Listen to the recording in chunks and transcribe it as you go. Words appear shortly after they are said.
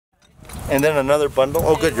And then another bundle.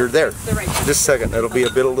 Oh, good, you're there. Just a second. It'll be a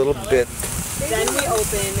little bit. Then we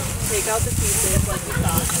open, take out the pieces like we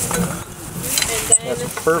thought. And then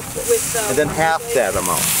That's perfect. And then half that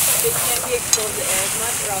amount. It can't be exposed to air as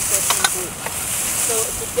much or else it's going to bleed. So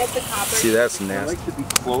to get the copper... See, that's nasty. I like to be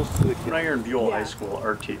close to the An Iron-Buhl High School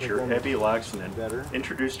art teacher, Abby Loxonen,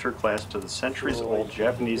 introduced her class to the centuries-old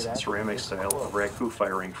Japanese ceramic style of Raku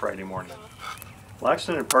Firing Friday morning.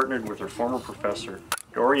 Loxonen partnered with her former professor,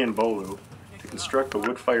 Dorian Bolu, to construct a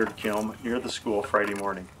wood-fired kiln near the school Friday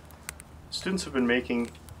morning. Students have been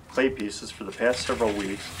making clay pieces for the past several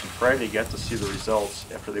weeks, and Friday got to see the results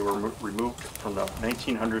after they were removed from the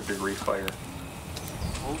 1900-degree fire.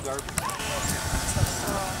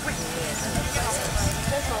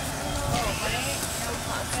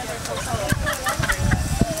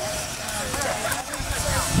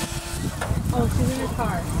 Oh, she's in her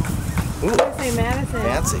car. Ooh, Say Madison.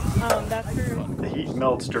 fancy. That's her. The heat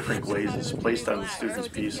melts different glazes placed on the students'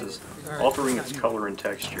 pieces, altering its color and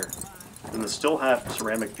texture. Then the still hot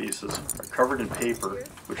ceramic pieces are covered in paper,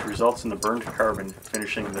 which results in the burned carbon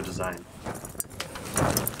finishing the design.